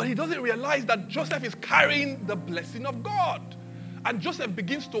 But he doesn't realize that Joseph is carrying the blessing of God. And Joseph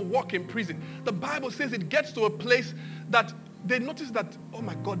begins to walk in prison. The Bible says it gets to a place that they notice that, oh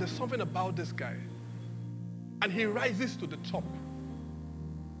my God, there's something about this guy. And he rises to the top.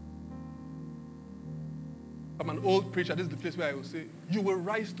 I'm an old preacher. This is the place where I will say, you will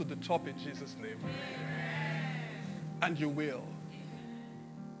rise to the top in Jesus' name. And you will.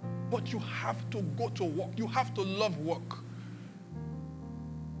 But you have to go to work. You have to love work.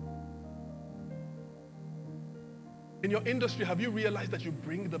 In your industry, have you realized that you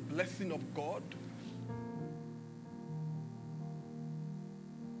bring the blessing of God?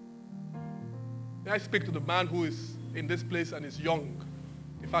 May I speak to the man who is in this place and is young?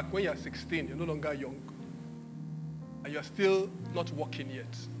 In fact, when you're 16, you're no longer young. And you're still not working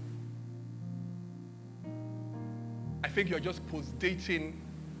yet. I think you're just post-dating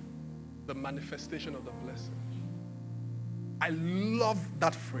the manifestation of the blessing. I love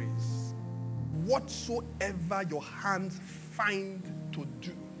that phrase. Whatsoever your hands find to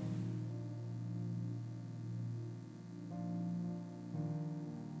do.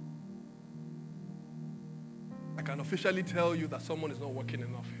 I can officially tell you that someone is not working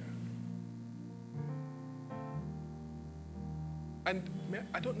enough here. And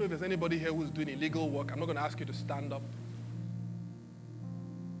I don't know if there's anybody here who's doing illegal work. I'm not going to ask you to stand up.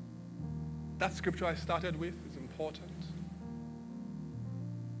 That scripture I started with is important.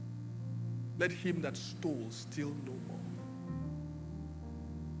 Let him that stole steal no more.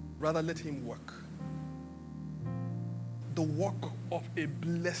 Rather, let him work. The work of a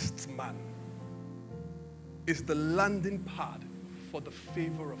blessed man is the landing pad for the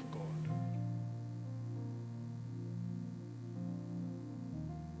favor of God.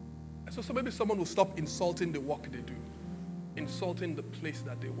 And so maybe someone will stop insulting the work they do, insulting the place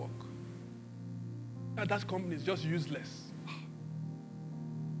that they work. That company is just useless.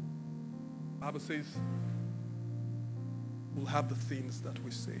 Bible says we'll have the things that we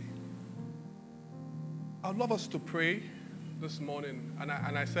say. I'd love us to pray this morning, and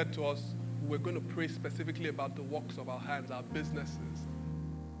I said to us, we're going to pray specifically about the works of our hands, our businesses.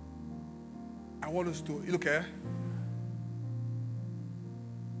 I want us to, look here.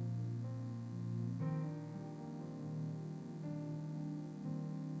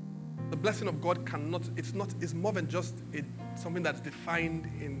 The blessing of God it's more than just something that's defined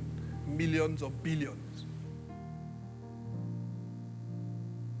in millions or billions.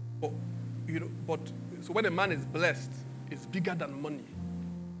 So when a man is blessed, it's bigger than money.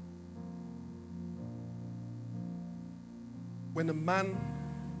 When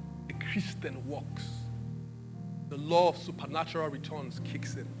a Christian walks, the law of supernatural returns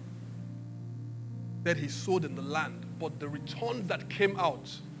kicks in. That he sowed in the land, but the returns that came out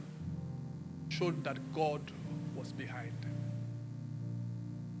showed that God was behind.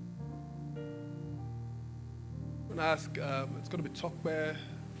 I'm going to ask, it's going to be Tokbe,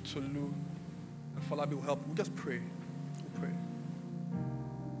 Tolu, and Falabi will help. We'll just pray. We'll pray.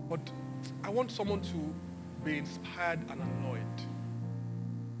 But I want someone to be inspired and annoyed.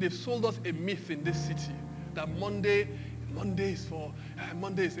 They've sold us a myth in this city that Monday is for,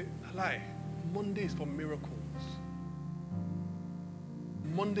 Monday is a lie. Monday is for miracles.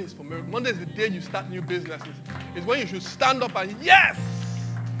 Monday is for miracles. Monday is the day you start new businesses. It's when you should stand up and yes!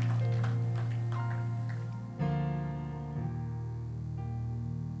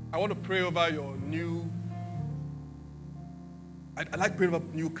 I want to pray over your I like praying over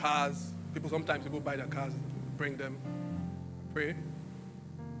new cars. Sometimes people buy their cars, bring them, pray.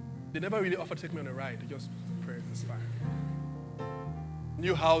 They never really offer to take me on a ride. They just pray, it's fine.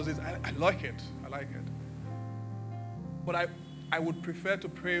 New houses, I like it. I like it. But I would prefer to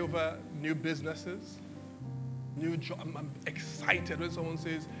pray over new businesses, new job. I'm excited when someone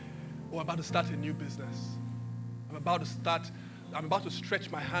says, oh, I'm about to start a new business. I'm about to stretch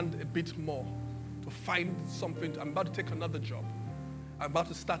my hand a bit more to find something. I'm about to take another job. I'm about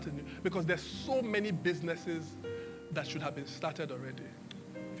to start a new, because there's so many businesses that should have been started already.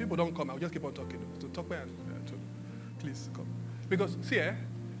 If people don't come, I'll just keep on talking. So talk by and please come. Because see,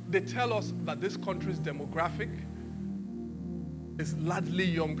 they tell us that this country's demographic is largely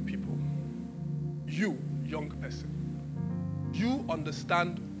young people. You, young person, you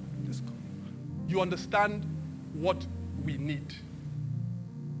understand this. You understand what we need.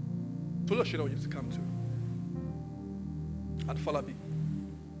 Tolo Shino needs to come to. And Falabi.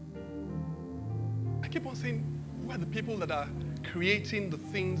 I keep on saying, who are the people that are creating the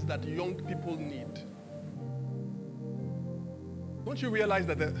things that young people need? Don't you realize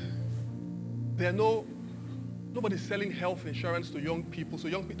that nobody's selling health insurance to young people? So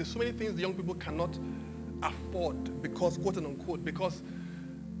there's so many things the young people cannot afford because, quote unquote, because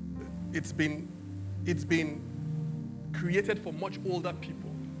it's been created for much older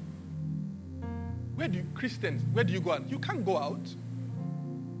people. Where do you go out? You can't go out.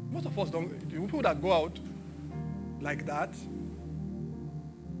 Most of us don't. The people that go out like that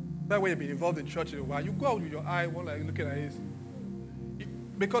way you've been involved in church in a while, you go out with your eye, one like looking at it.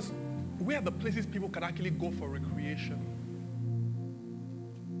 Because where are the places people can actually go for recreation?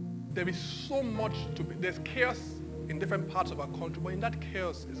 There is so much there's chaos in different parts of our country, but in that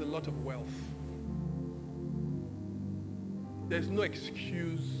chaos is a lot of wealth. There's no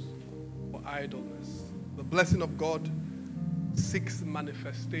excuse for idleness. The blessing of God seeks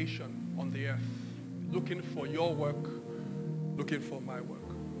manifestation on the earth, looking for your work, looking for my work.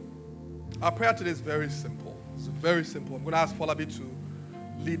 Our prayer today is very simple. It's very simple. I'm going to ask Falabi to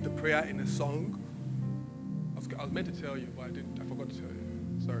lead the prayer in a song. I was meant to tell you, but I forgot to tell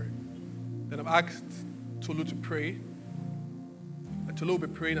you. Sorry. Then I've asked Tolu to pray. And Tolu will be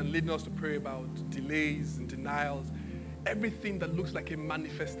praying and leading us to pray about delays and denials. Everything that looks like a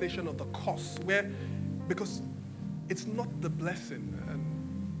manifestation of the curse, because it's not the blessing. And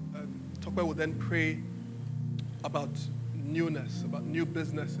Tokwe will then pray about newness, about new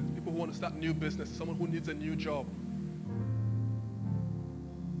businesses, people who want to start new businesses, someone who needs a new job.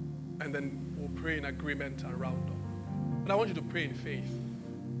 And then we'll pray in agreement and round up. But I want you to pray in faith.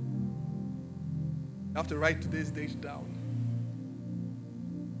 You have to write today's date down.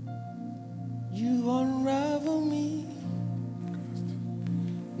 You unravel me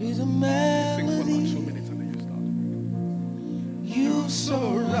with a melody. You sing for about 2 minutes and then you start. You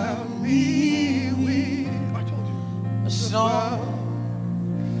surround me with I told you. a song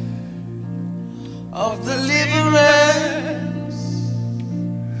of deliverance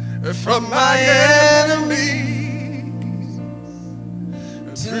from my enemies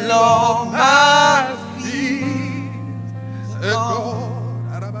till all my fears are gone.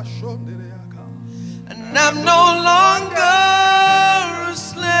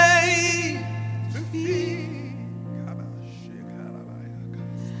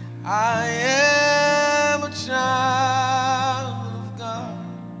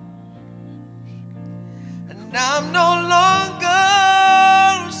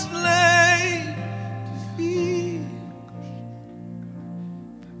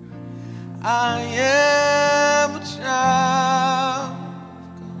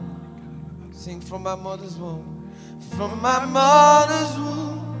 from my mother's womb. From my mother's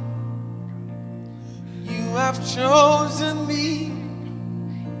womb, you have chosen me.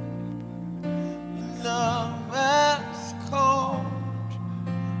 Love has called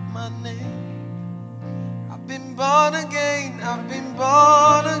my name. I've been born again. I've been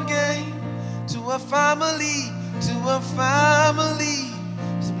born again to a family. To a family.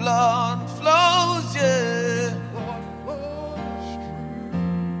 His blood flows, yeah.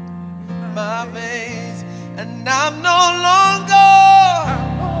 My veins, and I'm no longer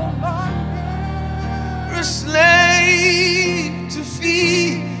a slave to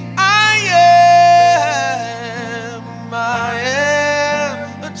fear. I am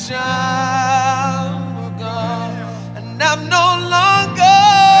a child of God, and I'm no longer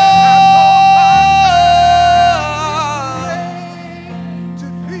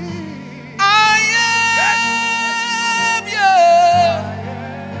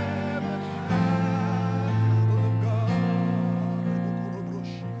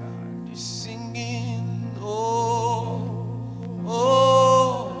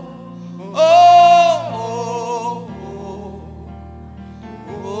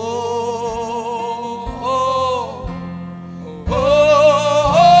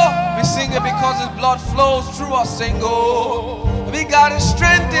flows through us, sing, oh, we got a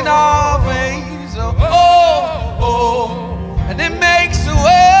strength in our veins, oh, oh, oh, and it makes a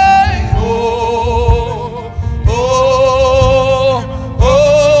way, oh, oh, oh,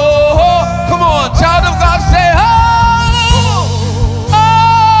 oh. Come on, child of God, say, oh, oh,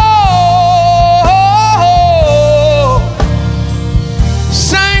 oh, oh.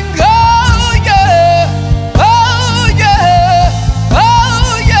 Sing, oh, yeah, oh, yeah,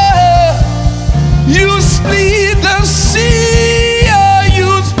 oh, yeah. You split the sea,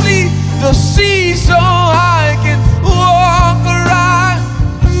 you split the sea so I can walk around.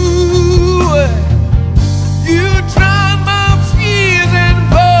 Ooh, you drown my fears in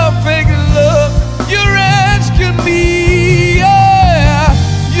perfect love. You rescued me, yeah.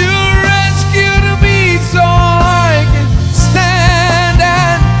 You rescued me so I can stand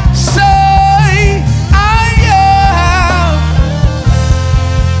and say I am.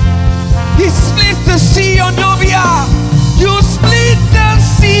 He split the sea on Novia. You split the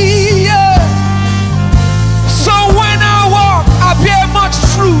sea, yeah. So when I walk, I bear much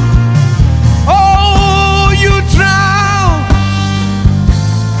fruit. Oh, you drown,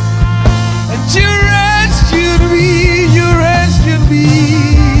 and you rescued me. You rescued me.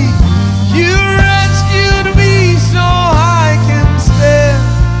 You rescued me so I can stand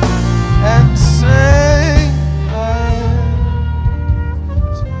and say I am.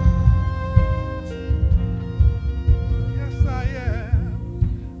 Yes, I am.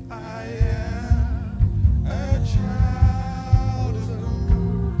 I am a child of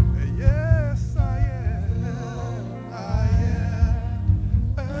God. Yes, I am. I am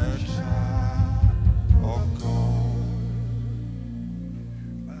a child of God.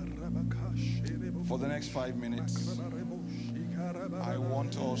 For the next 5 minutes, I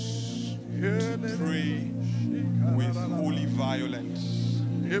want us to pray with holy violence.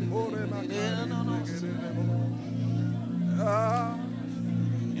 In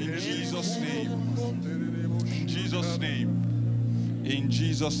Jesus' name. In Jesus' name. In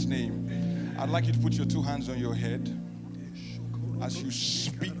Jesus' name. I'd like you to put your two hands on your head as you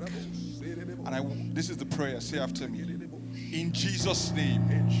speak. And this is the prayer. Say after me. In Jesus' name.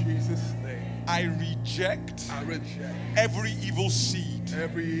 In Jesus' name. I reject I reject every evil seed.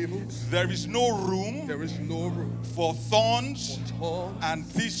 every evil. There is no room There is no room for thorns for thorns and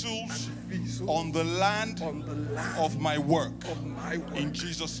thistles thistles on the land on the land of my work. of my work. In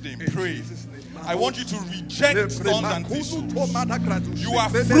Jesus' name, In pray. Jesus' name. I want you to reject thorns and thistles. You are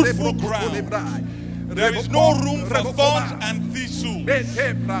fruitful ground. There is no room for thorns and thistles.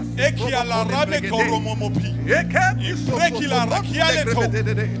 Ekiala rame koromomopi. Imprekila rakiale to.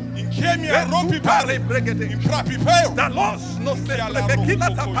 Inkemia ropi pare. Imprapipeo. The loss no se rebekila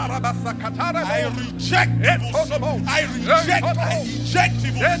taparabasa katara. I reject evil. I reject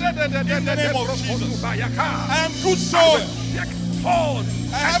evil. In the name of Jesus. I am good soil.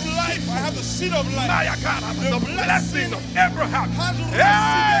 I have life. I have the seed of life. The blessing of Abraham.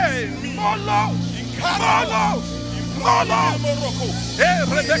 Hey, More loss.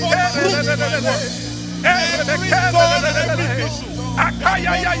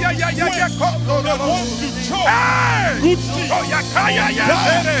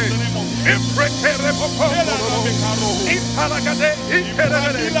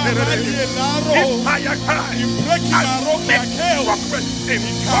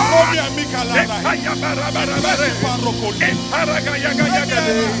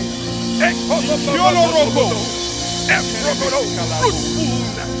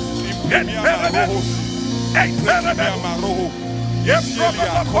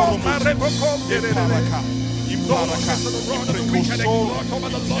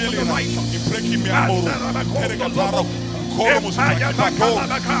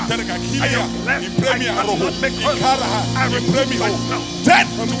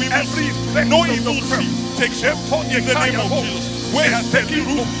 No evil seed takes root in the name of Jesus. Where has taken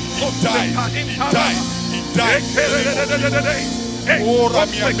root? He dies. He dies. He dies. Oh,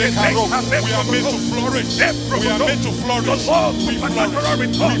 Ramia Bekaro, we are meant to flourish. We are meant to flourish. We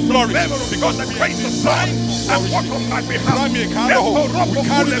flourish. We flourish because we are designed for flourishing. Ramia Karo, we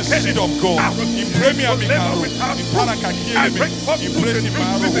carry the seed of God. In Premier Mikaro, in Parakakirime, in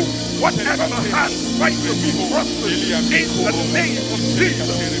Presimaro, whatever hand right to be prosperous in the name of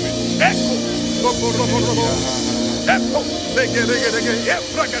Jesus. Echo,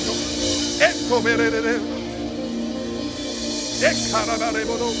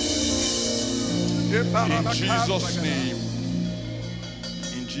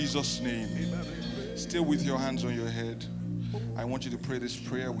 in Jesus' name, still with your hands on your head, I want you to pray this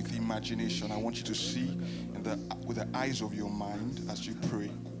prayer with imagination. I want you to see with the eyes of your mind as you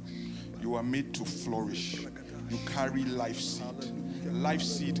pray. You are made to flourish. You carry life seed. Life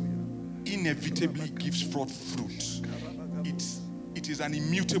seed inevitably gives forth fruit. It is an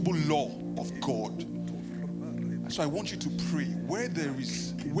immutable law of God. So I want you to pray where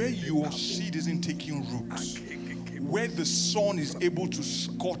your seed isn't taking root, where the sun is able to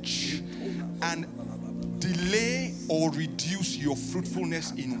scorch and delay or reduce your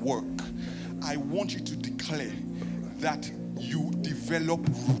fruitfulness in work. I want you to declare that you develop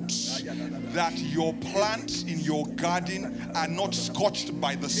roots, that your plants in your garden are not scorched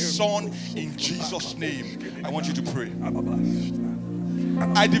by the sun in Jesus' name. I want you to pray.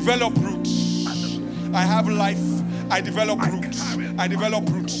 I develop roots. I have life. I develop roots. I develop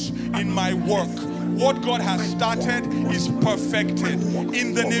roots in my work. What God has started is perfected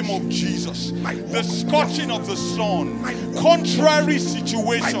in the name of Jesus. The scorching of the sun, contrary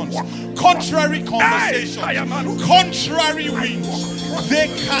situations, contrary conversations, contrary winds, they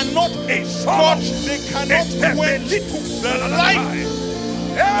cannot scorch, they cannot quench the life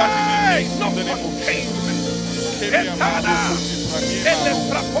that is in the name of Jesus.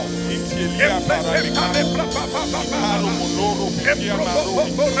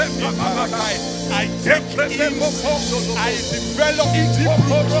 I take in, I develop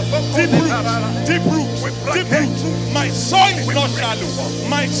deep roots. My soil is not shallow.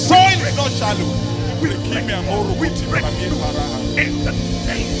 My soil is not shallow. In the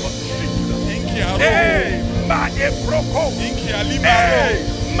name of Jesus.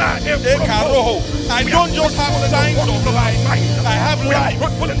 I don't just have signs of life. I have life.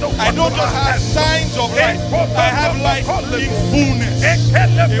 I don't just have signs of life. I have life in fullness.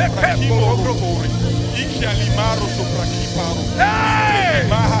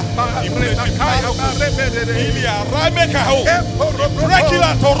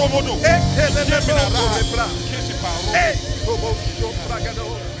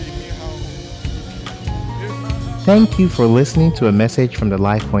 Thank you for listening to a message from the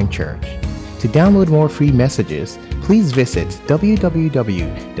LifePoint Church. To download more free messages, please visit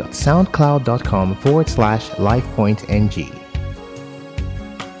www.soundcloud.com/LifePointNG.